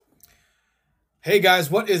Hey guys,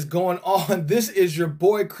 what is going on? This is your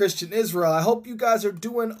boy Christian Israel. I hope you guys are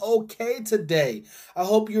doing okay today. I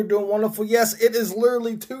hope you're doing wonderful. Yes, it is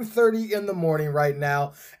literally 2:30 in the morning right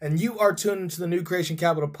now, and you are tuned into the New Creation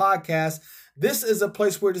Capital podcast. This is a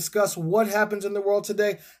place where we discuss what happens in the world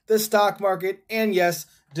today, the stock market, and yes,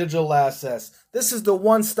 digital assets. This is the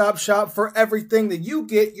one-stop shop for everything that you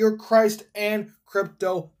get your Christ and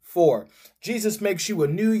crypto for. Jesus makes you a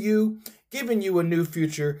new you, giving you a new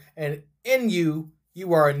future, and in you,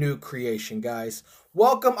 you are a new creation, guys.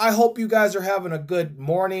 Welcome. I hope you guys are having a good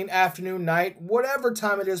morning, afternoon, night, whatever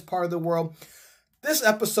time it is part of the world. This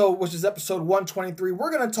episode, which is episode 123,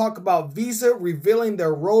 we're going to talk about Visa revealing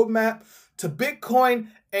their roadmap to Bitcoin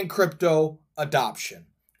and crypto adoption,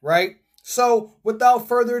 right? So without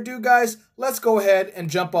further ado, guys, let's go ahead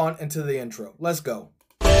and jump on into the intro. Let's go.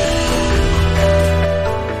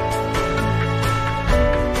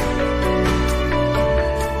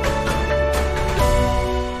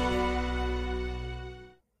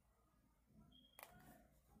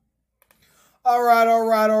 All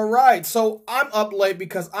right. So I'm up late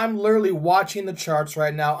because I'm literally watching the charts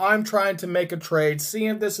right now. I'm trying to make a trade,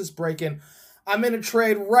 seeing if this is breaking. I'm in a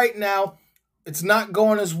trade right now. It's not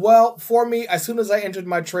going as well for me. As soon as I entered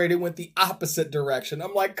my trade, it went the opposite direction.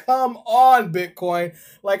 I'm like, come on, Bitcoin.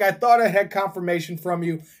 Like, I thought I had confirmation from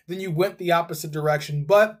you. Then you went the opposite direction.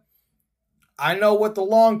 But I know what the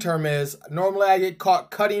long term is. Normally, I get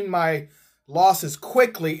caught cutting my losses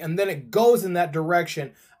quickly, and then it goes in that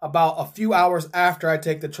direction about a few hours after I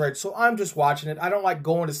take the trade. So I'm just watching it. I don't like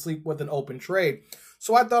going to sleep with an open trade.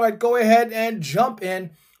 So I thought I'd go ahead and jump in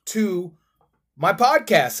to my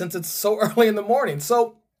podcast since it's so early in the morning.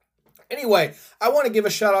 So anyway, I want to give a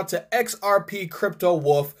shout out to XRP Crypto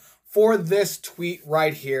Wolf for this tweet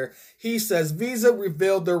right here. He says, Visa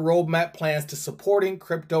revealed their roadmap plans to supporting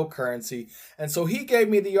cryptocurrency. And so he gave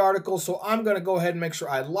me the article. So I'm going to go ahead and make sure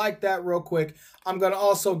I like that real quick. I'm going to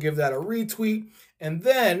also give that a retweet. And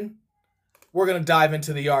then we're going to dive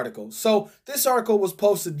into the article. So this article was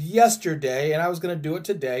posted yesterday, and I was going to do it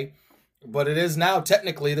today, but it is now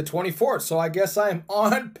technically the 24th. So I guess I am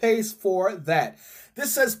on pace for that.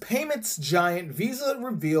 This says payments giant Visa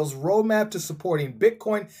reveals roadmap to supporting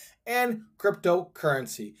Bitcoin and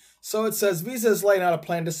cryptocurrency. So it says Visa is laying out a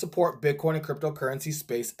plan to support Bitcoin and cryptocurrency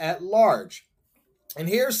space at large. And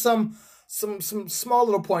here's some small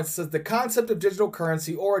little points. It says the concept of digital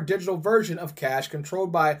currency or a digital version of cash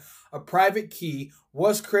controlled by a private key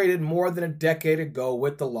was created more than a decade ago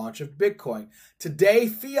with the launch of Bitcoin. Today,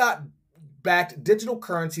 fiat-backed digital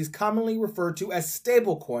currencies, commonly referred to as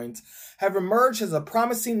stablecoins, have emerged as a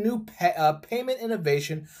promising new payment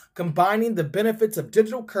innovation, combining the benefits of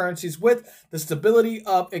digital currencies with the stability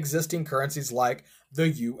of existing currencies like the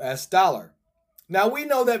US dollar. Now, we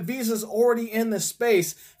know that Visa's already in the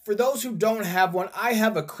space. For those who don't have one, I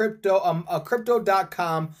have a crypto.com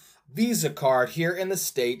Visa card here in the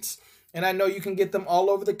States. And I know you can get them all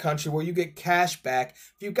over the country where you get cash back.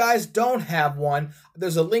 If you guys don't have one,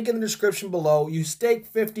 there's a link in the description below. You stake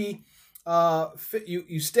 50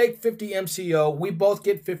 you stake 50 MCO. We both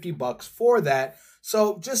get $50 for that.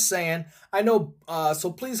 So just saying, I know,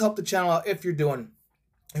 so please help the channel out if you're willing.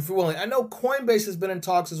 I know Coinbase has been in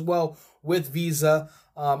talks as well with Visa,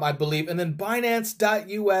 I believe. And then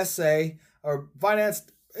Binance.USA or Binance,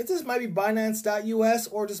 this might be Binance.us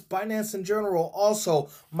or just Binance in general also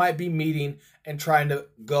might be meeting and trying to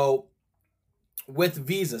go with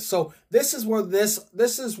Visa. So this is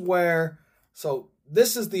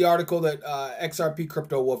the article that XRP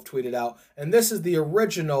Crypto Wolf tweeted out. And this is the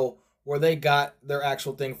original where they got their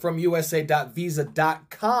actual thing from usa.visa.com.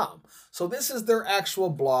 So this is their actual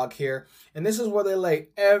blog here, and this is where they lay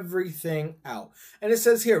everything out. And it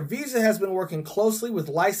says here, Visa has been working closely with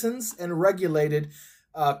licensed and regulated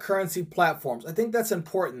currency platforms. I think that's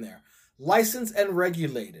important there. Licensed and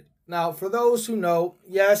regulated. Now, for those who know,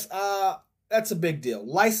 yes, that's a big deal.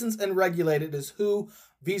 Licensed and regulated is who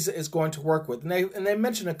Visa is going to work with. And they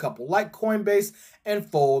mention a couple, like Coinbase and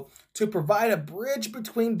Fold, to provide a bridge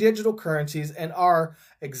between digital currencies and our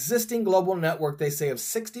existing global network, they say, of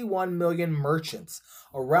 61 million merchants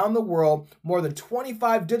around the world. More than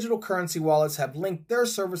 25 digital currency wallets have linked their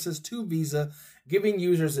services to Visa, giving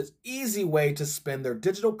users an easy way to spend their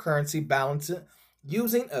digital currency balance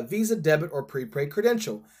using a Visa debit or prepaid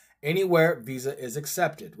credential anywhere Visa is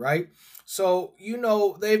accepted, right? So, you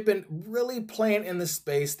know, they've been really playing in the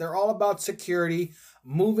space. They're all about security,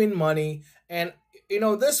 moving money. And, you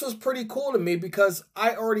know, this was pretty cool to me because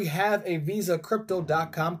I already have a Visa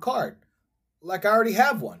Crypto.com card. Like, I already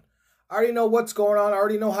have one. I already know what's going on. I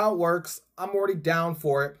already know how it works. I'm already down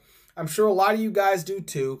for it. I'm sure a lot of you guys do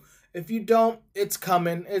too. If you don't, it's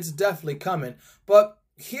coming. It's definitely coming. But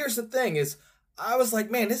here's the thing is, I was like,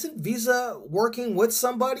 man, isn't Visa working with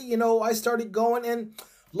somebody? You know, I started going, and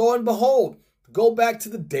lo and behold, go back to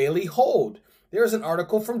the daily hold. There's an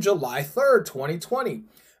article from July 3rd, 2020.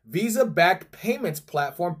 Visa-backed payments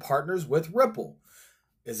platform partners with Ripple.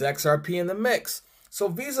 Is XRP in the mix? So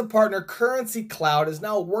Visa partner Currency Cloud is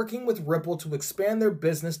now working with Ripple to expand their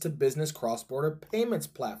business-to-business cross-border payments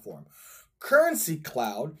platform. Currency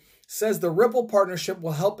Cloud says the Ripple partnership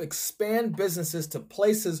will help expand businesses to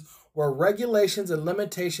places where regulations and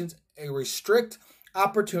limitations restrict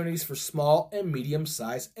opportunities for small and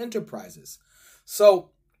medium-sized enterprises.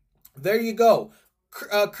 So there you go.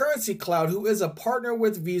 Currency Cloud, who is a partner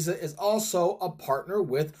with Visa, is also a partner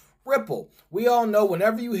with Ripple. We all know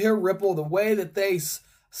whenever you hear Ripple, the way that they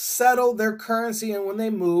settle their currency and when they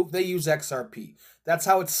move, they use XRP. That's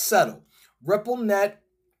how it's settled. RippleNet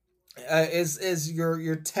is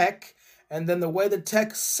your tech, and then the way the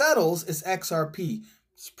tech settles is XRP.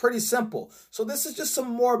 It's pretty simple. So this is just some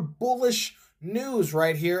more bullish news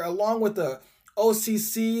right here, along with the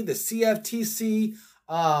OCC, the CFTC,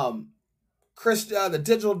 the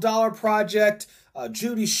Digital Dollar Project,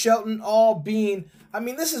 Judy Shelton, all being, I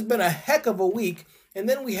mean, this has been a heck of a week. And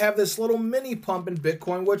then we have this little mini pump in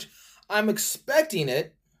Bitcoin, which I'm expecting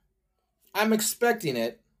it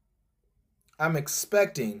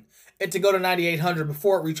to go to 9,800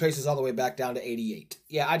 before it retraces all the way back down to 88.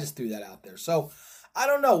 Yeah, I just threw that out there. So I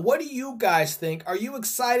don't know. What do you guys think? Are you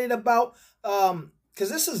excited about, because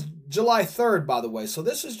this is July 3rd, by the way. So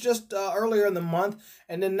this is just earlier in the month.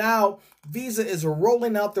 And then now Visa is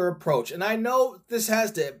rolling out their approach. And I know this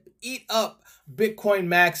has to eat up Bitcoin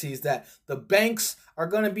maxis, that the banks are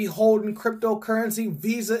going to be holding cryptocurrency.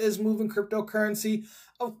 Visa is moving cryptocurrency.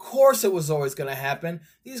 Of course it was always going to happen.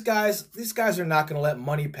 These guys are not going to let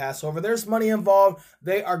money pass over. There's money involved.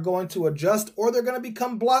 They are going to adjust, or they're going to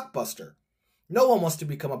become Blockbuster. No one wants to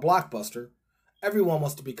become a Blockbuster. Everyone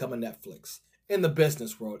wants to become a Netflix. In the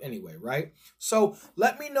business world anyway, right? So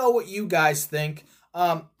let me know what you guys think.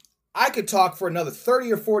 I could talk for another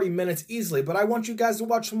 30 or 40 minutes easily, but I want you guys to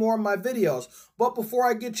watch more of my videos. But before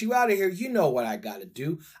I get you out of here, you know what I got to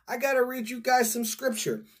do. I got to read you guys some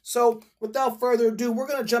scripture. So without further ado, we're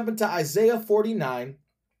going to jump into Isaiah 49.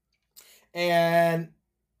 And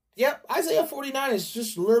yep, Isaiah 49 is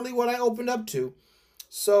just literally what I opened up to.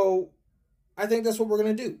 So I think that's what we're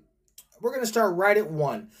going to do. We're going to start right at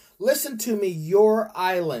 1. Listen to me, your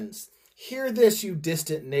islands. Hear this, you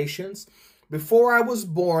distant nations. Before I was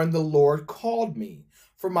born, the Lord called me.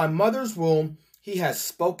 From my mother's womb, he has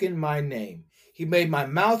spoken my name. He made my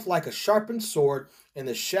mouth like a sharpened sword. In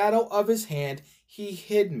the shadow of his hand, he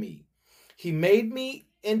hid me. He made me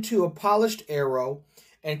into a polished arrow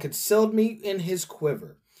and concealed me in his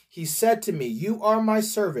quiver. He said to me, you are my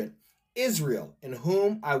servant, Israel, in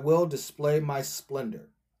whom I will display my splendor.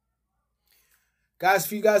 Guys,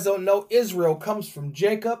 if you guys don't know, Israel comes from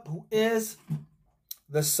Jacob, who is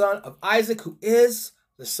the son of Isaac, who is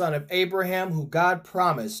the son of Abraham, who God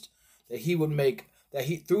promised that he would make, that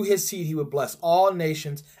he through his seed he would bless all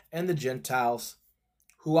nations and the Gentiles,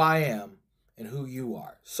 who I am and who you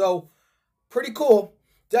are. So, pretty cool.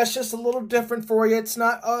 That's just a little different for you. It's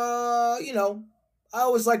not, you know, I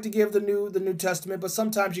always like to give the New Testament, but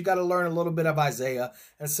sometimes you got to learn a little bit of Isaiah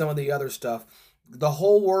and some of the other stuff. The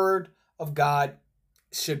whole word of God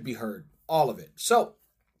should be heard, all of it. So,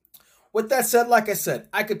 with that said, like I said,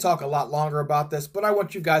 I could talk a lot longer about this, but I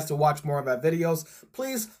want you guys to watch more of my videos.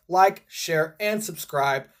 Please like, share, and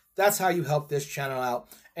subscribe. That's how you help this channel out.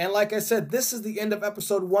 And like I said, this is the end of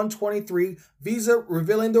episode 123, Visa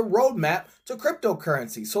revealing the roadmap to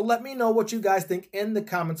cryptocurrency. So let me know what you guys think in the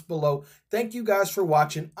comments below. Thank you guys for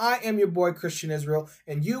watching. I am your boy, Christian Israel,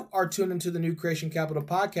 and you are tuned into the New Creation Capital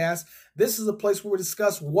Podcast. This is a place where we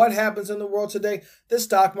discuss what happens in the world today, the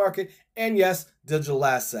stock market, and yes, digital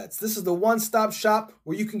assets. This is the one-stop shop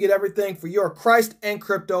where you can get everything for your Christ and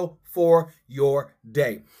crypto for your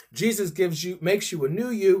day. Jesus makes you a new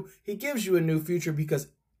you. He gives you a new future because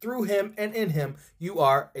through him and in him, you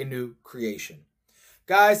are a new creation.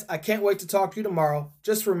 Guys, I can't wait to talk to you tomorrow.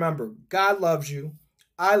 Just remember, God loves you.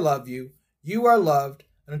 I love you. You are loved.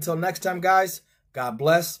 And until next time, guys, God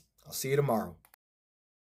bless. I'll see you tomorrow.